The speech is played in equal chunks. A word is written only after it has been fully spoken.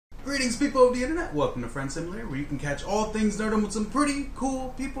Greetings, people of the internet. Welcome to Friend Simulator, where you can catch all things nerdum with some pretty cool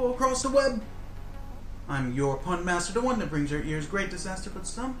people across the web. I'm your pun master, the one that brings your ears great disaster, but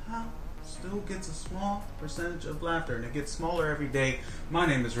somehow still gets a small percentage of laughter, and it gets smaller every day. My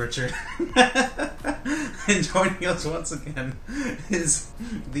name is Richard, and joining us once again is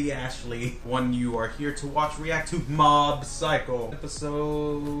the Ashley, one you are here to watch react to Mob Psycho episode.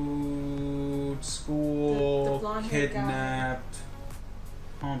 School the kidnapped.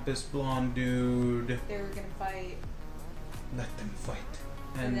 Pompous blonde dude. They were gonna fight. Let them fight.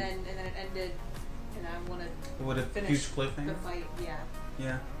 And then it ended, and I want to finish huge cliffhanger. the fight. Yeah.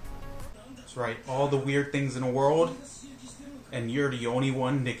 Yeah. That's right. All the weird things in the world, and you're the only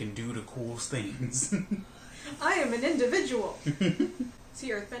one that can do the cool things. I am an individual. Is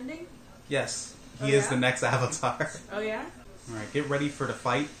he earthbending? Yes. He is the next avatar. Oh yeah? Alright, get ready for the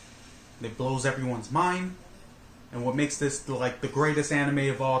fight. It blows everyone's mind. And what makes this like the greatest anime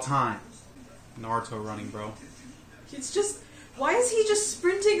of all time? Naruto running, bro. It's just... Why is he just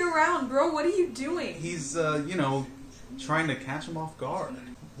sprinting around, bro? What are you doing? He's, trying to catch him off guard.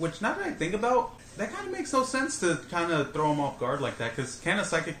 Which, now that I think about, that kind of makes no sense to kind of throw him off guard like that. Because can a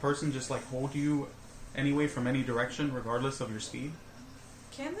psychic person just, like, hold you anyway from any direction, regardless of your speed?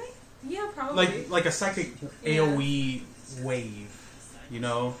 Can they? Yeah, probably. Like a psychic AoE wave, you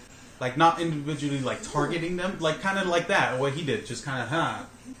know? Like, not individually, like, targeting them. Like, kind of like that, what he did. Just kind of,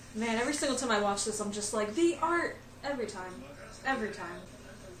 Man, every single time I watch this, I'm just like, the art! Every time. Every time.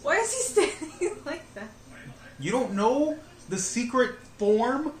 Why is he standing like that? You don't know the secret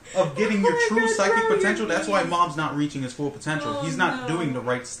form of getting your true psychic potential? That's why Mom's not reaching his full potential. Oh, He's not doing the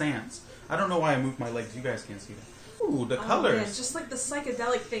right stance. I don't know why I moved my legs. You guys can't see that. Ooh, the colors. Man, just like the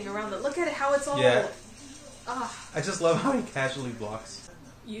psychedelic thing around it. Look at it, how it's all... Yeah. Ugh. I just love how he casually blocks.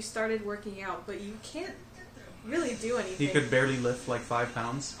 You started working out, but you can't really do anything. He could barely lift like 5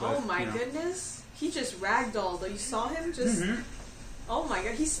 pounds. But, oh my goodness. He just ragdolled. You saw him just... Oh my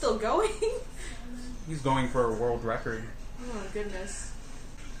god, he's still going? He's going for a world record. Oh my goodness.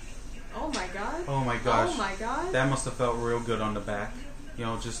 Oh my god. Oh my gosh. Oh my god. That must have felt real good on the back. You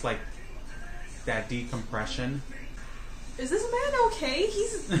know, just like that decompression. Is this man okay? He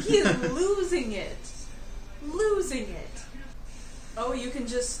is losing it. Losing it. Oh, you can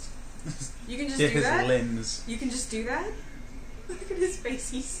just Get do his that? limbs. You can just do that? Look at his face,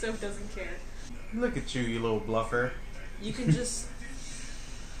 he so doesn't care. Look at you, you little bluffer. You can just...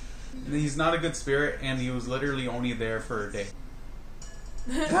 He's not a good spirit, and he was literally only there for a day.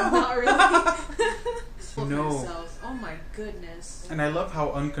 Not really. No. Oh my goodness. And I love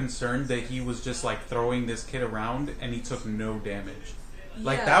how unconcerned that he was just like throwing this kid around, and he took no damage.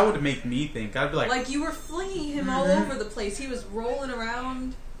 Like, Yeah. that would make me think. I'd be like... Like, you were flinging him all over the place. He was rolling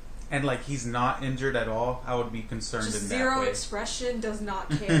around. And, like, he's not injured at all. I would be concerned Just in that zero way. expression, does not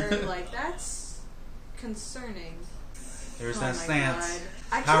care. Like, that's concerning. There's Oh that my stance. God.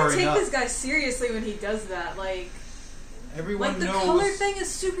 I can't Powering take up. this guy seriously when he does that. Like Everyone the knows color thing is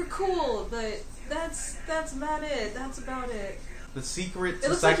super cool, but that's about it. That's about it. the secret It to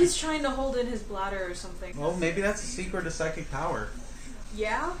looks like psychic... he's trying to hold in his bladder or something. Well, maybe that's the secret to psychic power.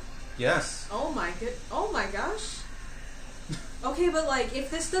 Yeah? Yes. Oh my gosh. Okay, but like, if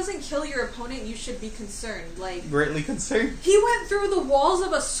this doesn't kill your opponent, you should be concerned. Like, Greatly concerned. he went through the walls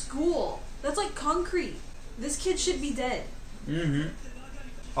of a school. That's like concrete. This kid should be dead.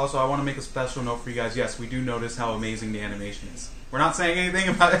 Also, I want to make a special note for you guys. Yes, we do notice how amazing the animation is. We're not saying anything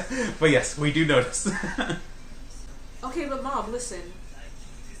about it, but yes, we do notice. Okay, but Mob, listen.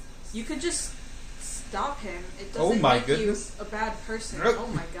 You could just stop him. It doesn't my make goodness. you a bad person. Oh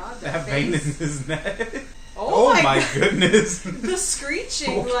my god, That vein in his neck. Oh my goodness. The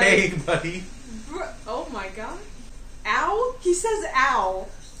screeching, Okay, like... buddy. Oh my god. Ow? He says ow.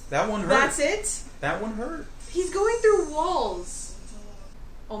 That one hurt. That's it? That one hurt. He's going through walls.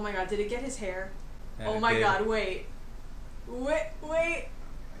 Oh my god, did it get his hair? Yeah, Oh it my did. god, wait. Wait.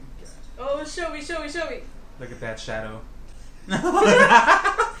 Oh, show me. Look at that shadow.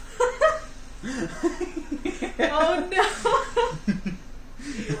 Oh no.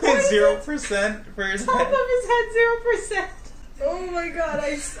 0% for his Top head. of his head, 0%. Oh my god,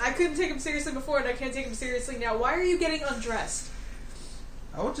 I couldn't take him seriously before and I can't take him seriously now. Why are you getting undressed?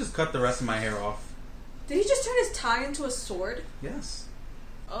 I would just cut the rest of my hair off. Did he just turn his tie into a sword? Yes.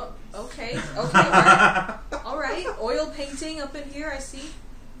 Oh, okay, alright. Oil painting up in here, I see.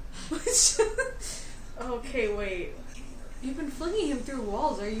 Okay, wait. You've been flinging him through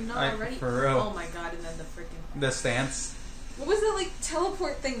walls, are you not already? For real. Oh my god, and then the freaking... The stance. What was that, like,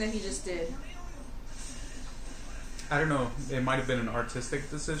 teleport thing that he just did? I don't know. It might have been an artistic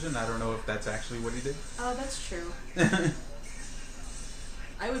decision. I don't know if that's actually what he did. Oh, that's true.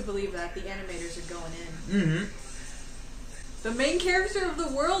 I would believe that. The animators are going in. Mm-hmm. The main character of the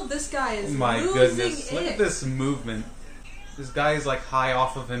world, this guy is My losing goodness. it. Look at this movement. This guy is like high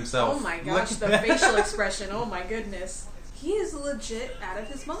off of himself. Oh my gosh, the facial expression. Oh my goodness. He is legit out of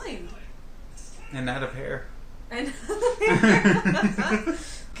his mind. And out of hair. And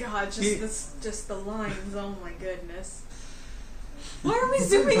God, just the lines. Oh my goodness. Why are we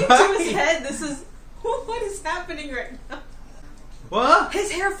zooming into his head? This is what is happening right now. What?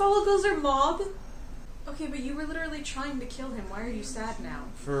 His hair follicles are mob. Okay, but you were literally trying to kill him. Why are you sad now?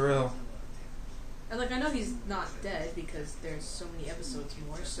 For real. And like, I know he's not dead because there's so many episodes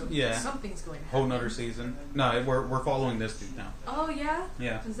more. So yeah, something's going to happen. Whole nother season. No, we're following this dude now. Oh yeah.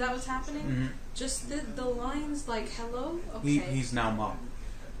 Yeah. Is that what's happening? Mm-hmm. Just the lines like hello. Okay. He's now mom.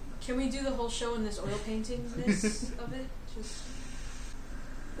 Can we do the whole show in this oil painting-ness of it? Just.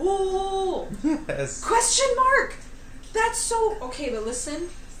 Ooh! Yes. Question mark! That's so... Okay, but listen.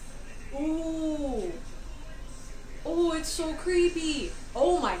 Ooh. Oh, it's so creepy.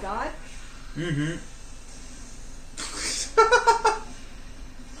 Oh my god. Mm-hmm.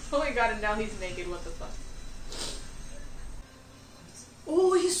 Oh my god, and now he's naked. What the fuck?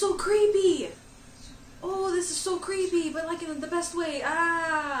 Oh, he's so creepy. Oh, this is so creepy, but like in the best way.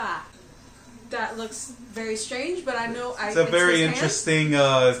 Ah! That looks very strange, but I know it's a very interesting.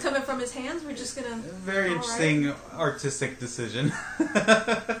 It's coming from his hands. We're just gonna. Very interesting artistic decision.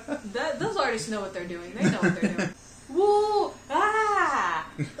 Those artists know what they're doing. They know what they're doing. Whoa! Ah!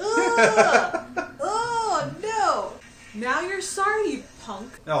 Ugh! Oh no! Now you're sorry, you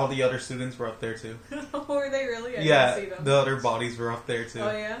punk. All the other students were up there too. Were they really? I yeah, didn't see them. the other bodies were up there too.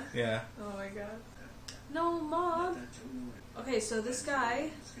 Oh yeah. Yeah. Oh my god. No, Mom. Okay, so this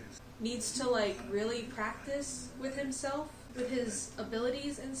guy needs to like really practice with himself, with his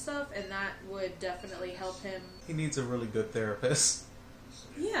abilities and stuff, and that would definitely help him. He needs a really good therapist.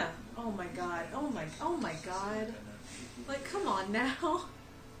 Yeah. Oh my god. Oh my god. Like, come on now.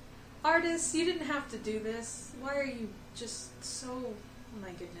 Artists, you didn't have to do this. Why are you just so... Oh my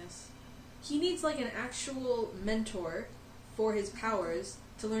goodness. He needs like an actual mentor for his powers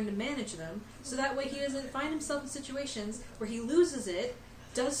to learn to manage them, so that way he doesn't find himself in situations where he loses it,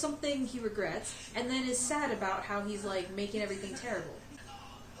 does something he regrets, and then is sad about how he's like making everything terrible.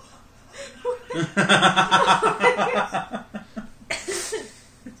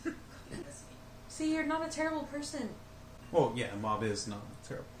 See, you're not a terrible person. Well, yeah, Mob is not a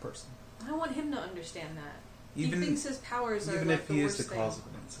terrible person. I want him to understand that. Even, he thinks his powers are even like if the he worst is the thing. cause of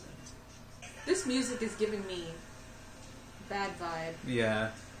an incident. This music is giving me bad vibe.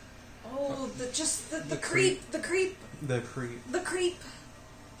 Yeah. Oh, the creep. creep, the creep, The creep. the creep.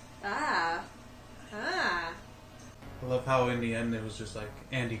 Ah. I love how in the end it was just like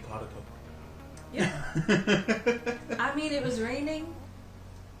Andy caught a couple. Yeah. I mean, it was raining.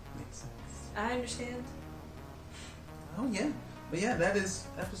 Makes sense. I understand. Oh yeah, but yeah, that is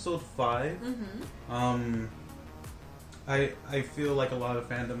episode 5. Mm-hmm. I feel like a lot of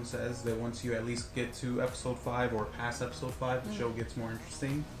fandom says that once you at least get to episode 5 or past episode 5, the show gets more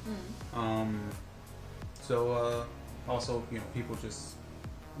interesting. So also, you know, people just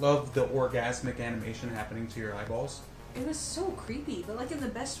love the orgasmic animation happening to your eyeballs. It was so creepy, but like in the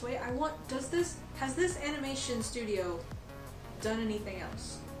best way. Has this animation studio done anything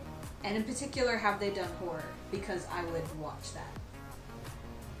else? And in particular, have they done horror? Because I would watch that.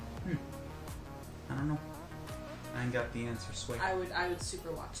 I don't know. I ain't got the answer, Sway. I would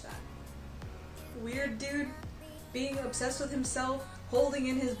super watch that. Weird dude being obsessed with himself, holding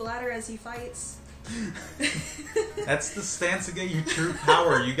in his bladder as he fights. That's the stance to get your true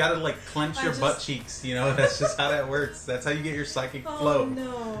power. You gotta like clench your butt cheeks, you know, that's just how that works. That's how you get your psychic flow. Oh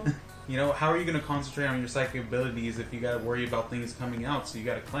no. You know, how are you gonna concentrate on your psychic abilities if you gotta worry about things coming out, so you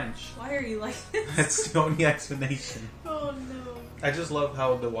gotta clench? Why are you like this? That's the only explanation. Oh no. I just love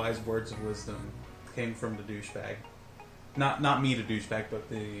how the wise words of wisdom came from the douchebag. Not me, the douchebag, but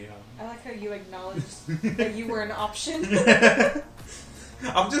the... I like how you acknowledged that you were an option.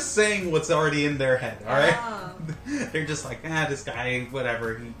 I'm just saying what's already in their head, alright? Ah. They're just like, this guy,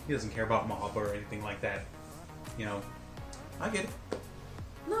 whatever, he doesn't care about mob or anything like that. You know, I get it.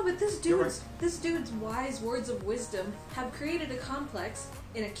 No, but this dude's wise words of wisdom have created a complex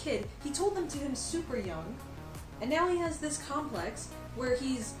in a kid. He told them to him super young, and now he has this complex where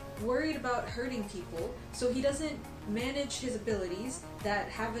he's worried about hurting people, so he doesn't manage his abilities that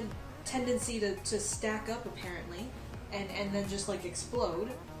have a tendency to stack up apparently, and then just like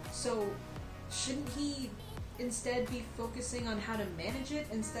explode. So shouldn't he instead be focusing on how to manage it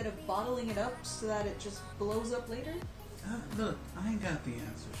instead of bottling it up so that it just blows up later? Look, I ain't got the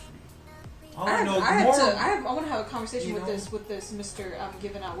answers for you. All I know, I moral, want to have a conversation with this Mr.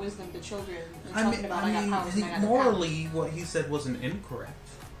 Giving out wisdom to children and talking about I got powers and I got morally, what he said wasn't incorrect.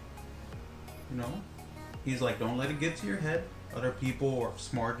 You know, he's like, don't let it get to your head. Other people are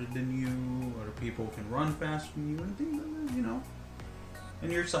smarter than you. Other people can run faster than you, and things like that, you know.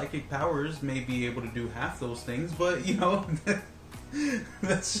 And your psychic powers may be able to do half those things, but you know,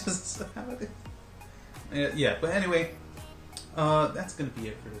 that's just how it is. Yeah, but anyway, that's gonna be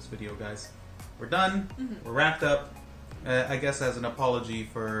it for this video, guys. We're done. We're wrapped up. I guess as an apology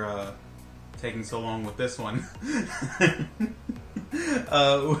for taking so long with this one,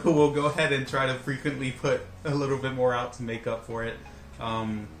 we'll go ahead and try to frequently put a little bit more out to make up for it.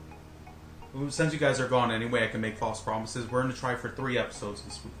 Since you guys are gone anyway, I can make false promises. We're going to try for 3 episodes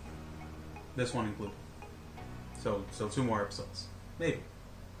this week. This one included. So 2 more episodes. Maybe.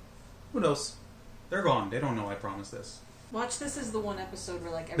 Who knows? They're gone. They don't know I promised this. Watch, this is the one episode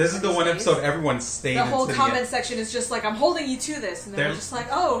where, like, this is the one episode everyone stayed. The whole comment section is just like, I'm holding you to this, and they're just like,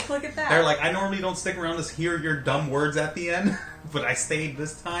 oh, look at that. They're like, I normally don't stick around to hear your dumb words at the end, but I stayed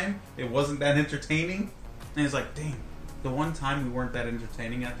this time. It wasn't that entertaining. And it's like, dang, the one time we weren't that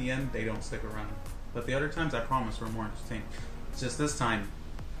entertaining at the end, they don't stick around. But the other times, I promise, we're more entertaining. It's just this time,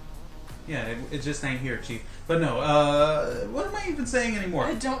 yeah, it just ain't here, Chief. But no, what am I even saying anymore?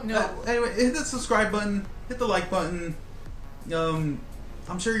 I don't know. Anyway, hit the subscribe button, hit the like button. I'm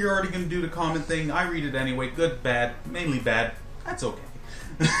sure you're already going to do the comment thing. I read it anyway. Good, bad. Mainly bad. That's okay.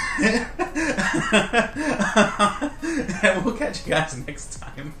 And we'll catch you guys next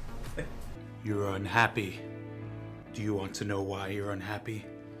time. You're unhappy. Do you want to know why you're unhappy?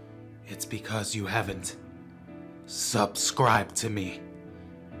 It's because you haven't subscribed to me.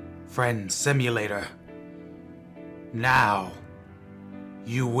 Friend Simulator. Now,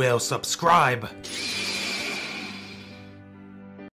 you will subscribe.